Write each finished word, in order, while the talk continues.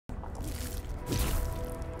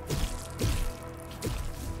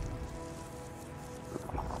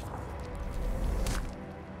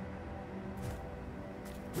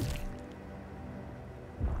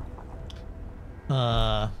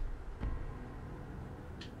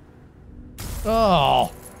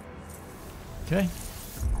Oh. Okay.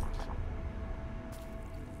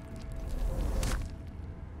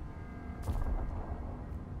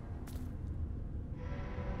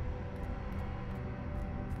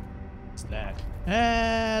 What's that?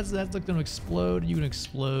 Ah, that's like gonna explode. You can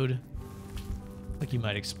explode. Like you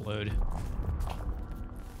might explode.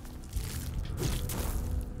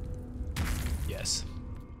 Yes.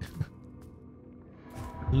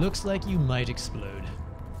 Looks like you might explode.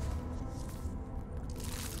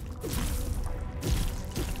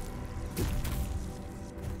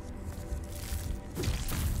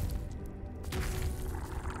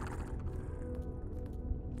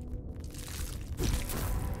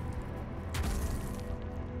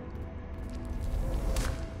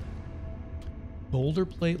 Boulder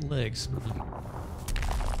plate legs.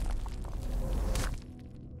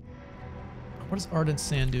 What does ardent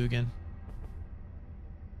sand do again?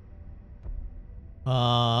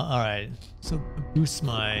 Alright. So boost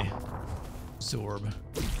my absorb.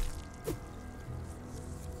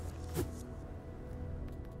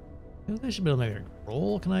 I should be able to maybe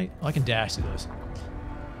roll. Can I? Oh, I can dash through those.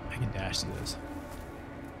 I can dash through those.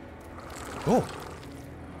 Oh!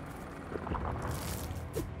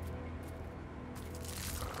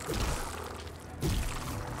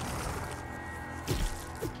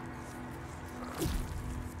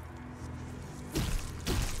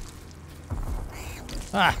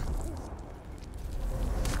 Ah!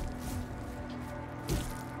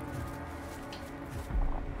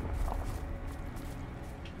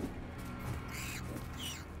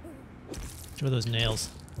 Show those nails.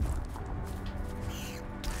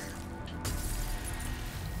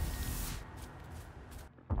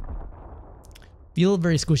 Feel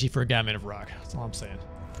very squishy for a guy made of rock. That's all I'm saying.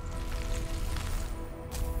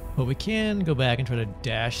 But we can go back and try to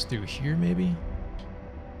dash through here, maybe.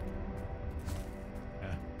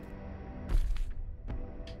 Yeah.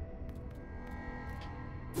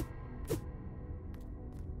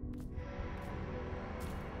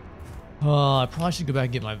 Oh, I probably should go back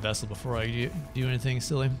and get my vessel before I do anything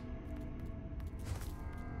silly.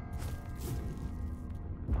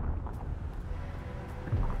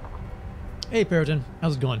 Hey, Peryton.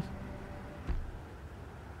 How's it going?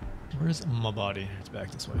 Where's my body? It's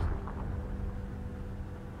back this way.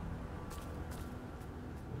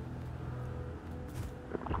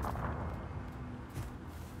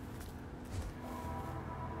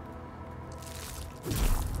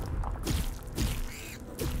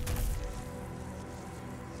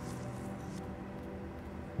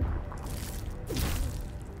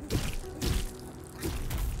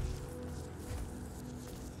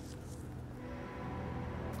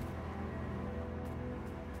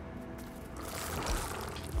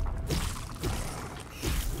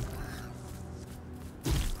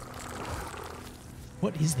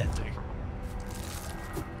 What is that thing?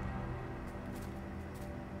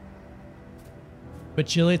 But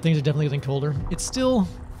chilly, things are definitely getting colder. It's still...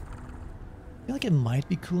 I feel like it might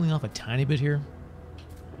be cooling off a tiny bit here.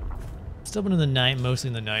 It's still been in the night, mostly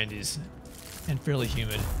in the 90s, and fairly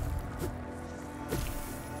humid.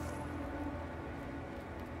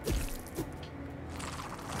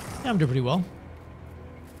 Yeah, I'm doing pretty well.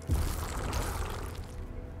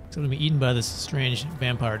 Except I'm being eaten by this strange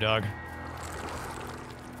vampire dog.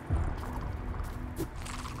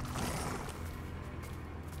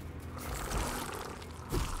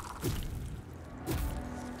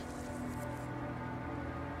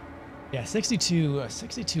 Yeah,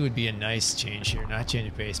 62 would be a nice change here. Not change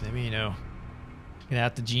of pace. Maybe, you know, get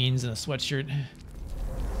out the jeans and a sweatshirt.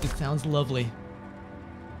 It sounds lovely.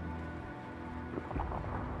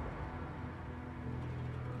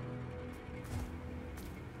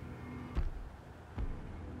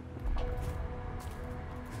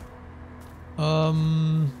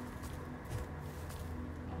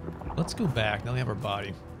 Let's go back. Now we have our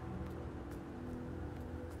body.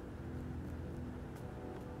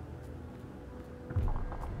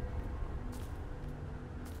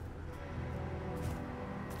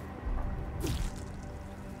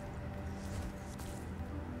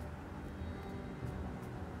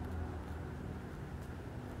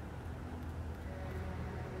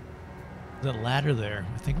 The ladder there.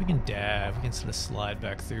 I think we can dab. We can sort of slide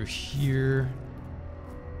back through here.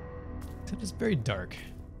 Except it's very dark.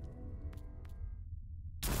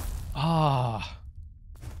 Ah.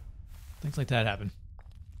 Things like that happen.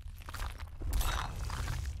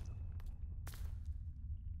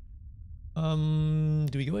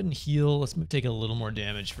 Do we go ahead and heal? Let's take a little more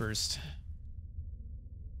damage first.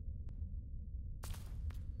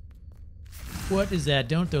 What is that?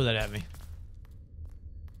 Don't throw that at me.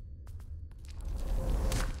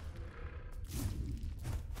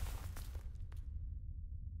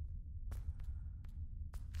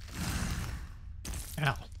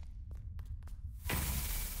 Ow.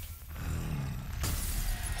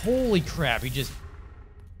 Holy crap, he just...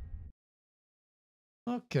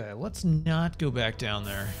 Okay, let's not go back down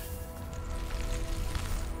there.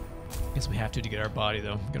 Guess we have to get our body,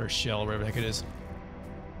 though. Get our shell, wherever the heck it is.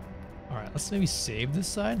 Alright, let's maybe save this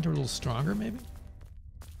side. They're a little stronger, maybe?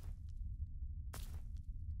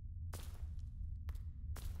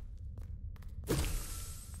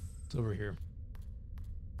 It's over here.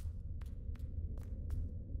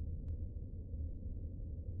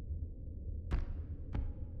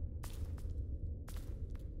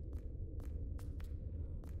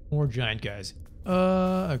 More giant guys.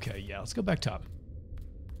 Okay, yeah, let's go back top.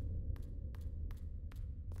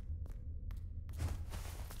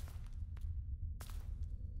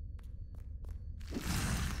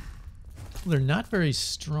 They're not very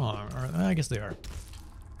strong, or I guess they are.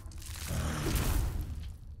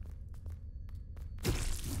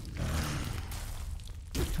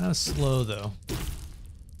 Kind of slow, though.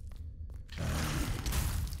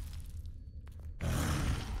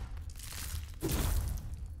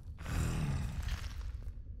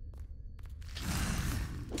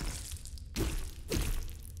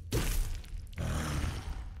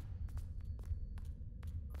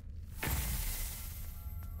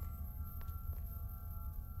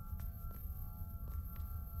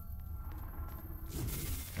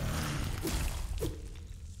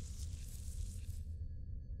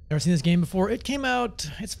 Never seen this game before. It came out,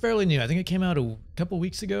 it's fairly new. I think it came out a couple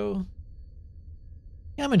weeks ago.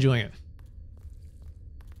 Yeah, I'm enjoying it.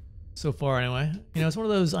 So far, anyway. You know, it's one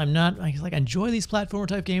of those, I enjoy these platformer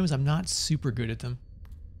type games. I'm not super good at them.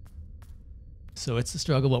 So it's a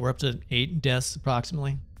struggle, but we're up to 8 deaths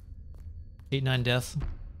approximately. 8, 9 deaths.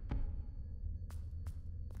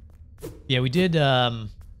 Yeah, we did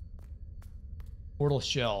Mortal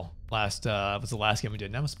Shell last, was the last game we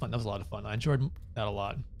did. That was fun. That was a lot of fun. I enjoyed that a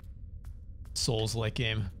lot. Souls-like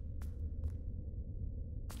game.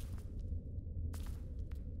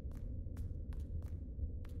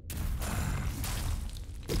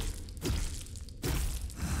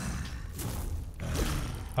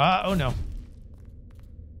 Oh no.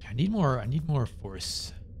 I need more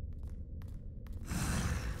force.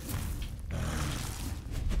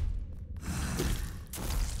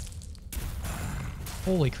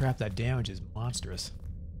 Holy crap, that damage is monstrous.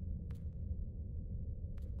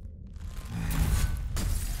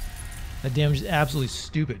 That damage is absolutely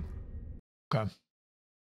stupid. Okay.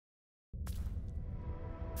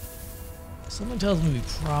 Someone tells me we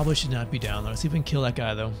probably should not be down there. Let's see if we can kill that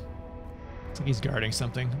guy, though. Looks like he's guarding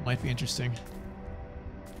something. Might be interesting.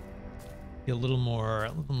 Get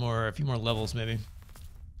a few more levels, maybe.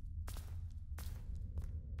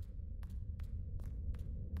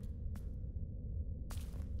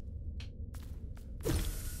 I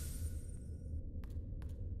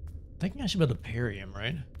think I should be able to parry him,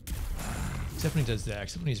 right? Except when he does that,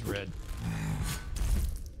 except when he's red.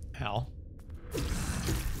 How?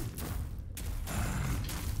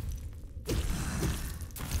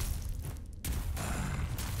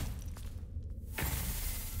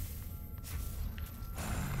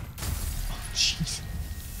 Jeez.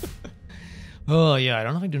 Oh, yeah, I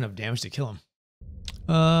don't know if I can do enough damage to kill him.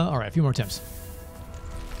 Alright, a few more attempts.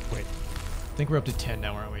 Wait. I think we're up to 10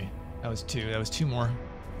 now, aren't we? That was 2. That was 2 more.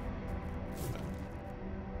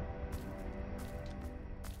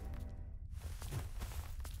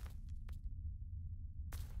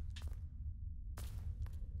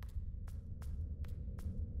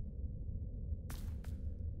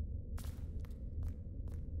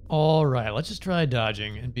 Alright, let's just try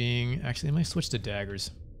dodging and being... Actually, I might switch to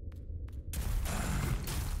daggers.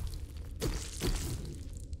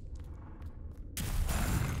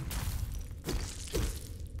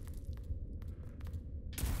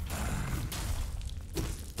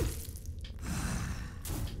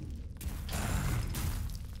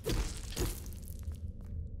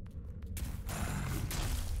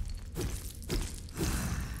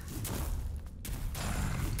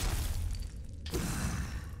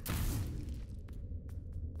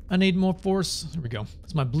 I need more force. There we go.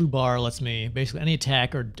 So my blue bar lets me, basically any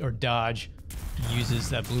attack or dodge uses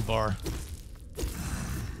that blue bar.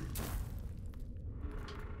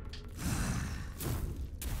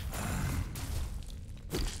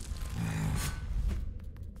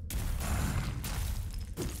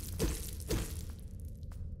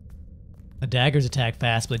 The daggers attack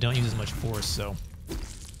fast, but they don't use as much force, so...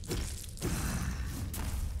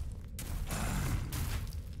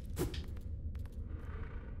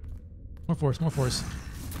 More force, more force.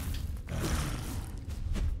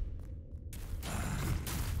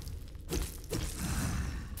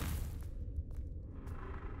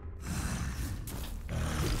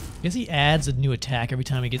 Guess he adds a new attack every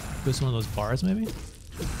time he goes to one of those bars, maybe?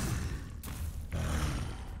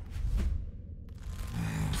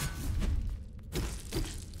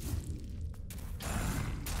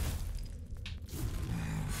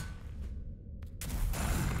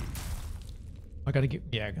 I gotta get,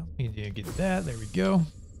 yeah, I need to get that. There we go.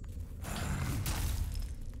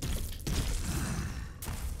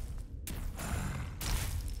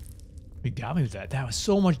 He got me with that. That was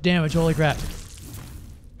so much damage. Holy crap.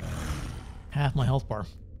 Half my health bar.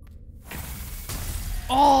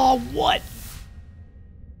 Oh, what?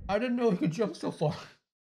 I didn't know he could jump so far.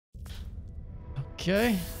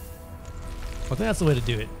 Okay. Well, that's the way to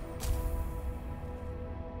do it.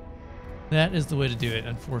 That is the way to do it.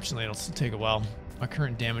 Unfortunately, it'll still take a while. My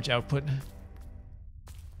current damage output.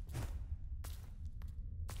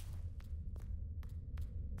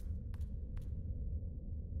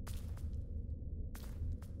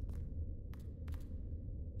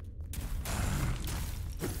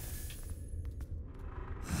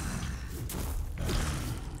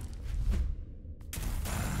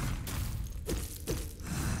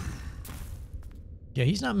 Yeah,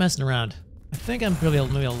 he's not messing around. I think I'm probably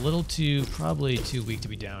maybe a little too, probably too weak to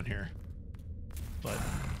be down here. But,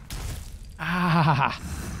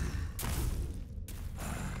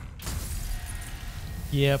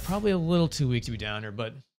 yeah, probably a little too weak to be down here,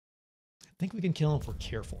 but I think we can kill him if we're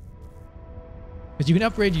careful. Because you can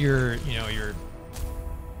upgrade your, you know,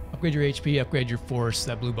 upgrade your HP, upgrade your force,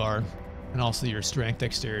 that blue bar, and also your strength,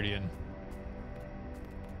 dexterity, and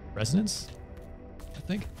resonance, I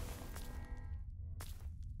think.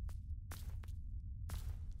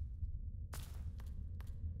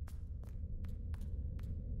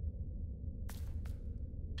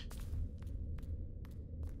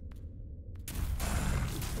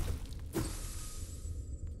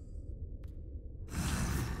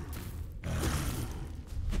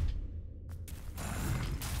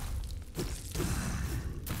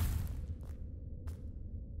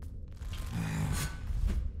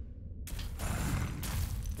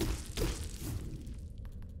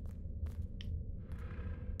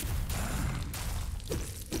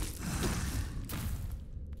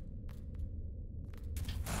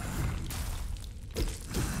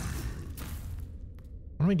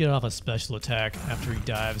 Why don't we get off a special attack after he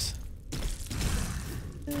dives?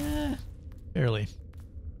 Barely.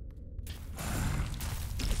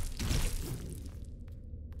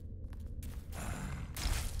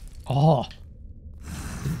 Oh!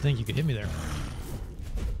 Didn't think you could hit me there.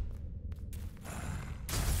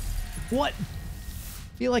 What?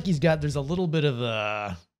 I feel like there's a little bit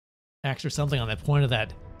of extra something on the point of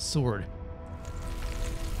that sword.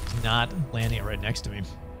 He's not landing it right next to me.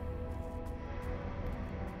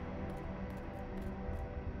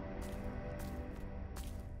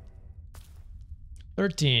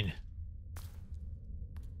 $13.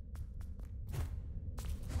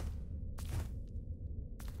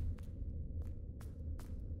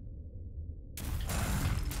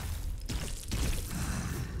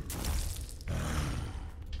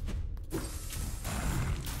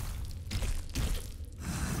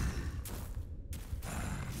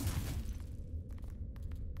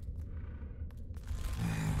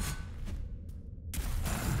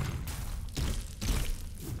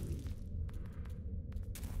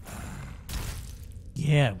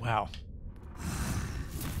 Yeah, wow.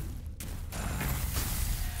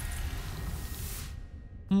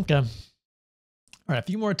 Okay. All right, a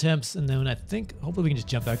few more attempts, and then I think hopefully we can just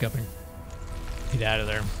jump back up and get out of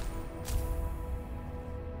there.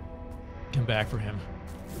 Come back for him.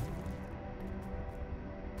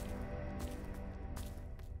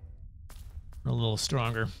 We're a little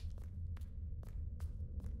stronger.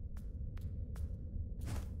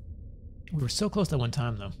 We were so close that one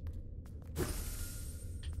time, though.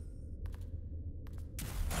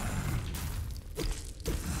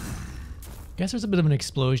 Guess there's a bit of an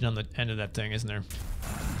explosion on the end of that thing, isn't there?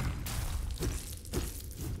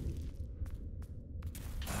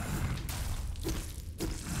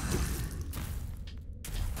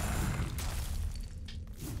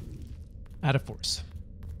 Out of force.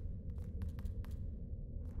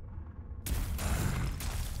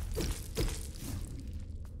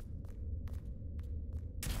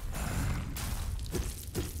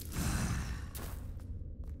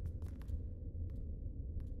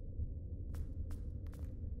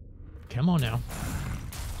 Come on now.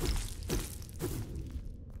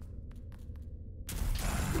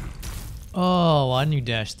 Oh, why didn't you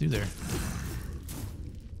dash through there?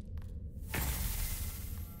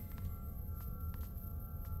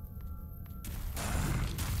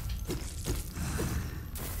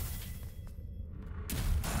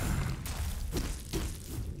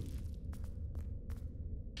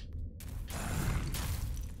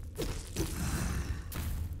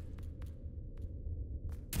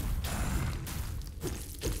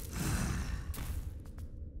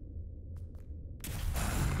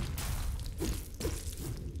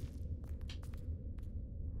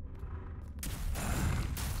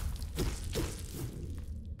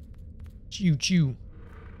 Chew, chew.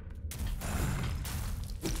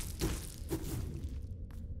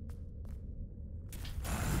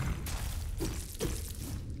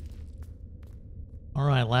 All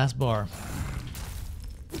right, last bar.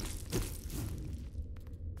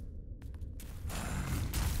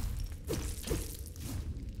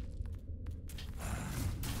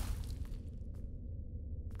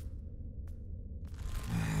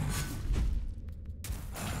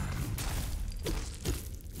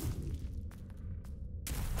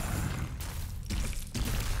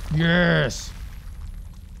 Yes!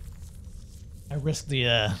 I risked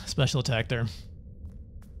the special attack there.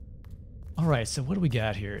 Alright, so what do we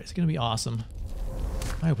got here? It's gonna be awesome.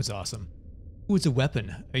 I hope it's awesome. Ooh, it's a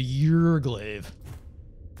weapon. A Urglaive.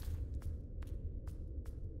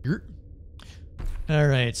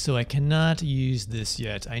 Alright, so I cannot use this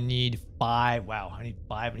yet. I need 5. Wow, I need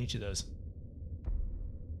 5 in each of those.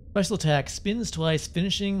 Special attack spins twice,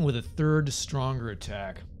 finishing with a 3rd stronger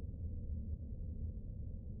attack.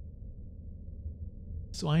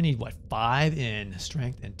 So I need, what, 5 in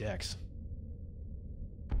strength and dex.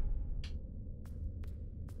 I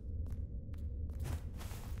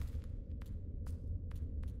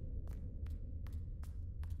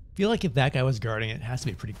feel like if that guy was guarding it, it has to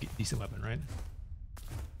be a pretty decent weapon, right?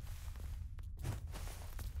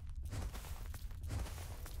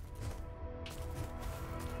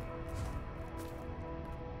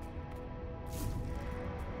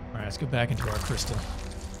 Alright, let's go back into our crystal.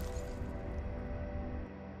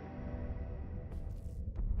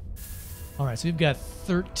 Alright, so we've got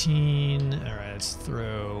 13. Alright, let's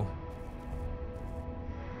throw.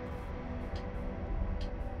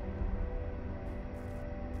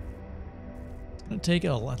 It's going to take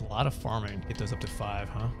a lot of farming to get those up to 5,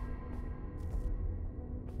 huh?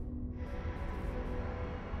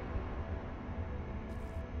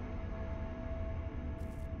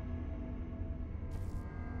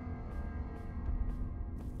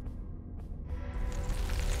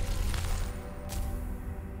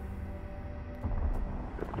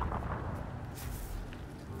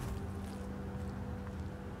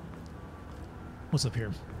 What's up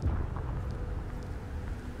here?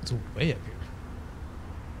 It's way up here.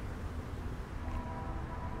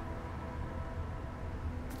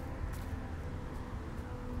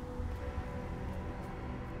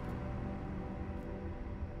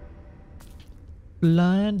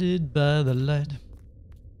 Blinded by the light.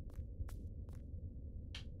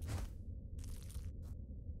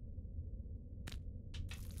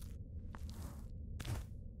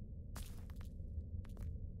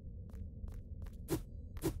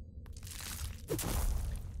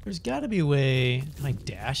 There's got to be a way. Can I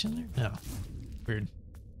dash in there? No. Weird.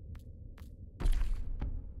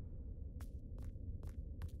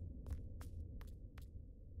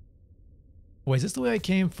 Wait, is this the way I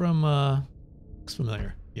came from? Looks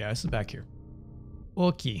familiar. Yeah, this is back here.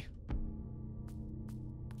 Okay.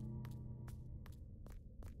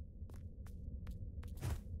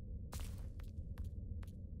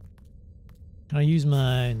 Can I use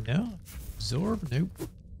my... No? Absorb? Nope.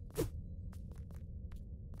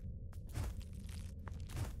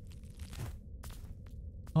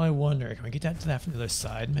 Oh, I wonder, can we get that to that from the other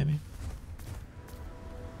side, maybe?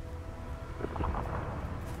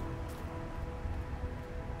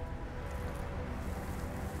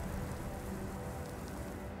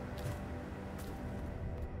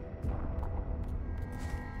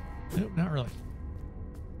 Nope, not really.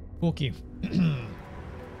 Okay.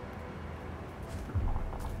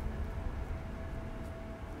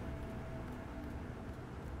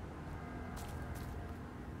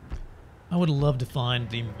 I would love to find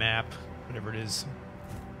the map, whatever it is,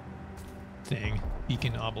 thing,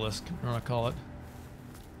 beacon, obelisk, whatever you want to call it.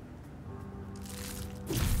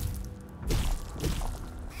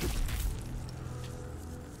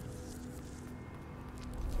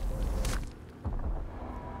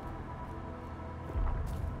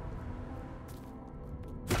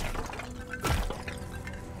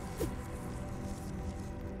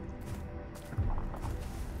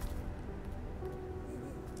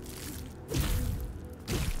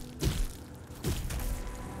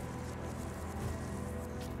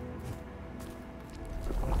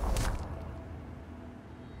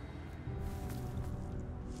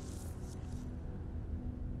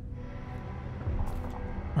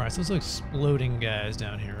 Alright, so those are exploding guys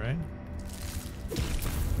down here, right?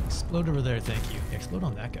 Explode over there, thank you. Explode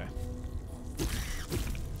on that guy.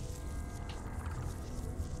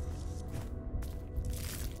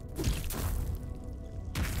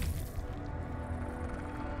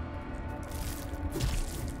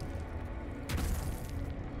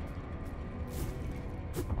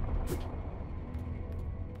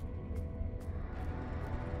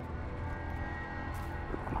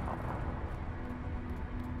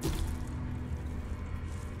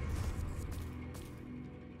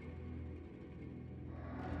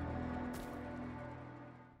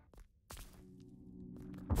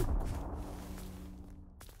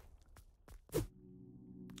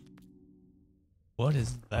 What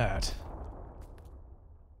is that?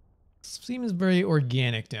 Seems very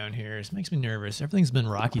organic down here. This makes me nervous. Everything's been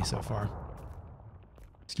rocky so far.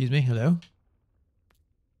 Excuse me, hello?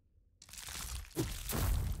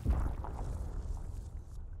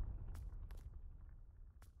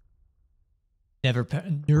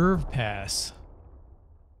 Nerve pass.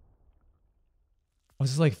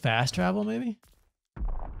 Was this like fast travel maybe?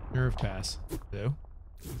 Nerve pass. Hello?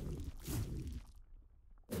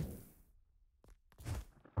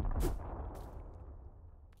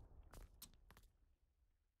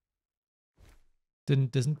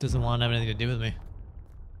 Doesn't want to have anything to do with me.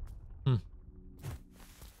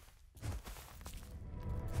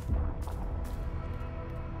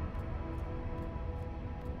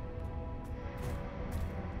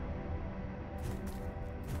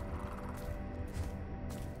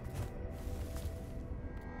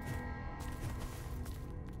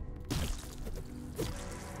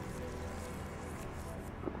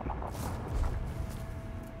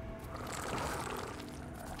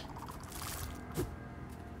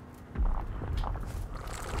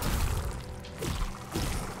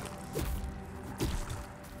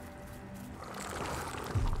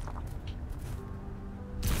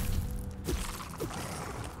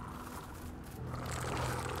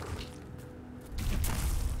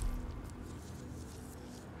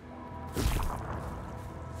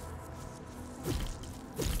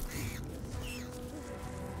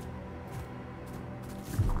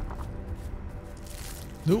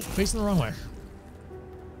 Nope, facing the wrong way.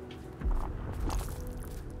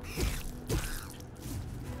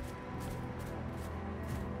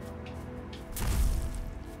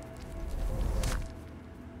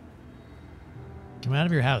 Come out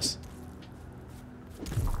of your house.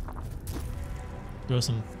 Throw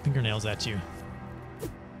some fingernails at you.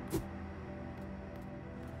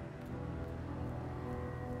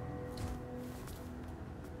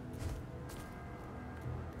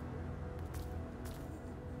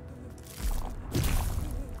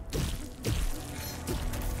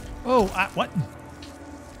 Oh, what?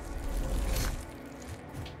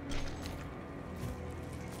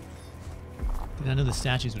 Did not know the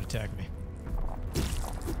statues would attack me.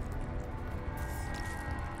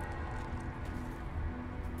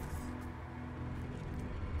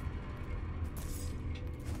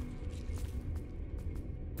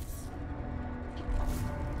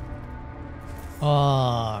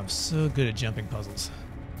 Oh, I'm so good at jumping puzzles.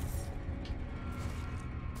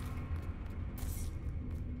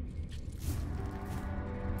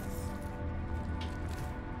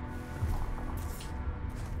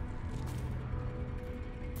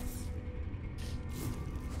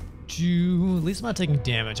 At least I'm not taking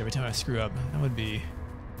damage every time I screw up. That would be...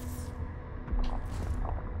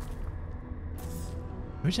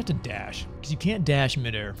 I just have to dash, because you can't dash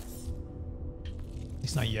midair. At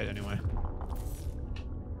least not yet, anyway.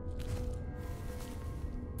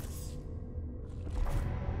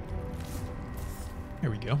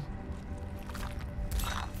 Here we go.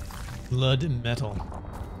 Blood metal.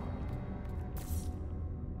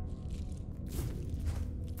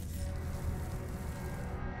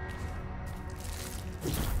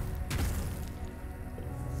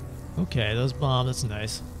 Okay, those bombs, that's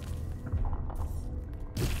nice.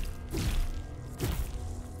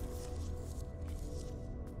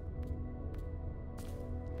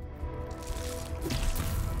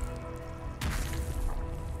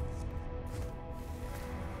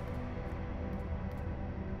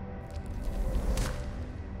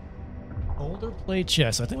 Boulder plate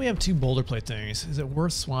chest. I think we have 2 boulder plate things. Is it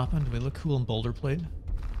worth swapping? Do we look cool in boulder plate?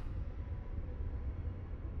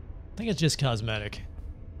 I think it's just cosmetic.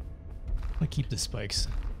 I keep the spikes.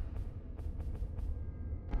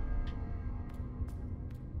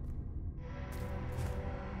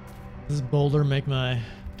 Does this boulder make my...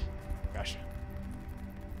 Gosh.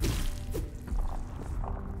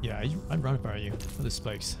 Yeah, I'd run by you with the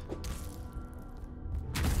spikes.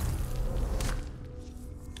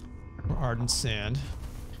 Or ardent sand.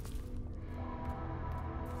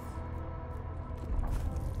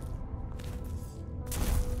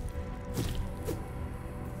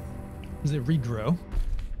 Does it regrow?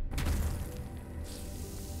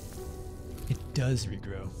 It does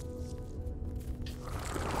regrow.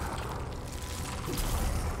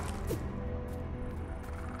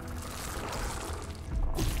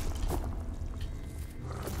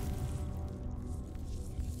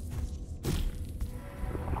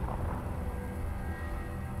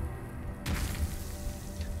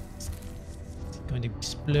 Is it going to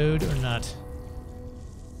explode or not?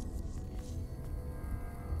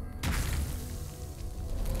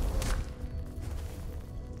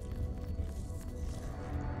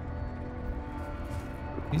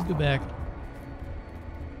 Please go back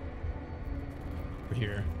over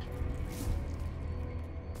here.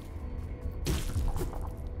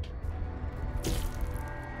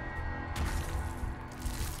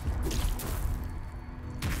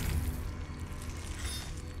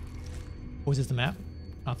 Oh, is this the map?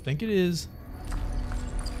 I think it is.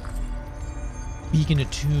 Beacon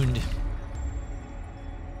attuned.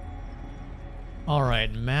 All right,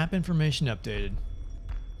 map information updated.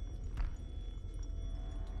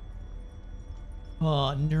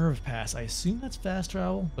 Nerve pass. I assume that's fast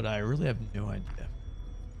travel, but I really have no idea.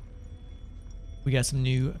 We got some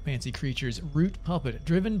new fancy creatures. Root puppet.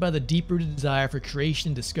 Driven by the deep-rooted desire for creation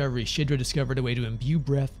and discovery, Shidra discovered a way to imbue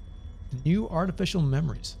breath with new artificial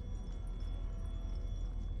memories.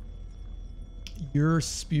 Your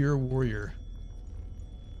spear warrior.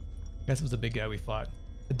 I guess it was the big guy we fought.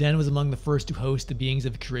 The den was among the first to host the beings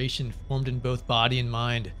of creation formed in both body and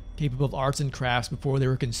mind, capable of arts and crafts before they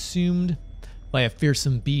were consumed by a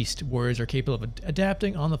fearsome beast. Warriors are capable of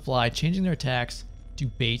adapting on the fly, changing their attacks to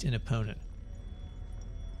bait an opponent.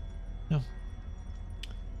 No.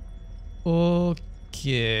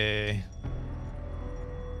 Okay.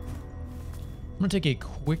 I'm gonna take a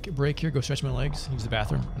quick break here, go stretch my legs, use the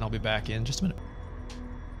bathroom, and I'll be back in just a minute.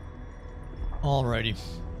 Alrighty.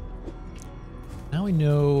 Now we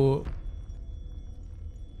know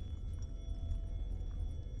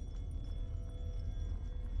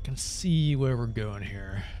can see where we're going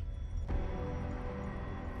here.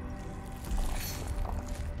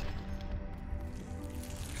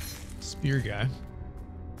 Spear guy.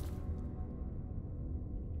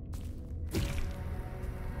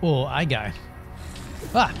 Oh, eye guy.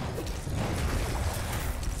 Ah!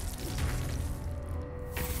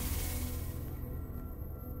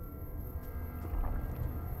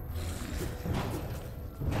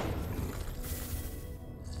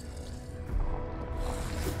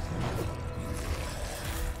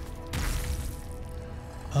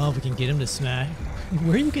 Oh, we can get him to smash.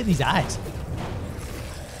 Where are you getting these eyes?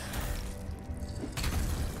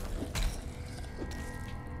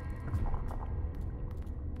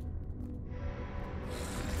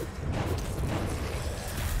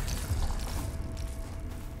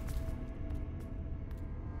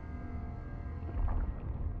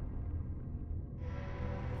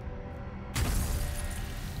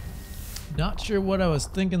 Not sure what I was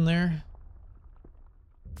thinking there.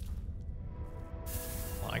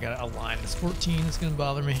 Well, I gotta align this 14, it's gonna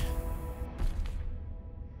bother me.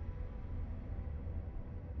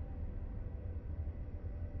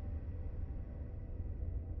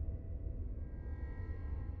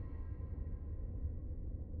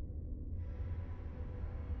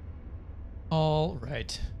 All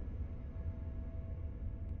right.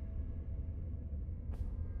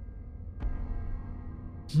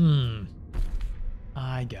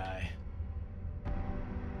 Eye guy.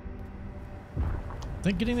 I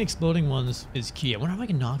think getting the exploding ones is key. I wonder if I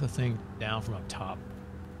can knock the thing down from up top.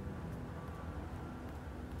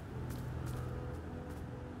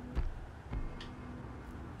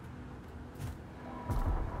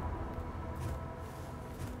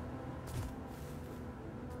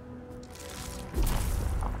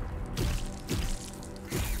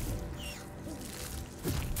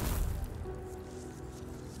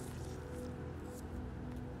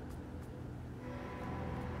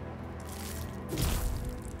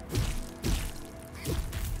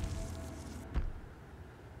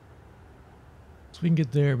 We can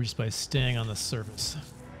get there just by staying on the surface.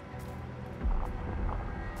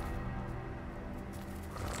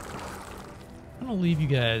 I'm gonna leave you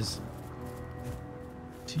guys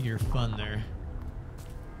to your fun there.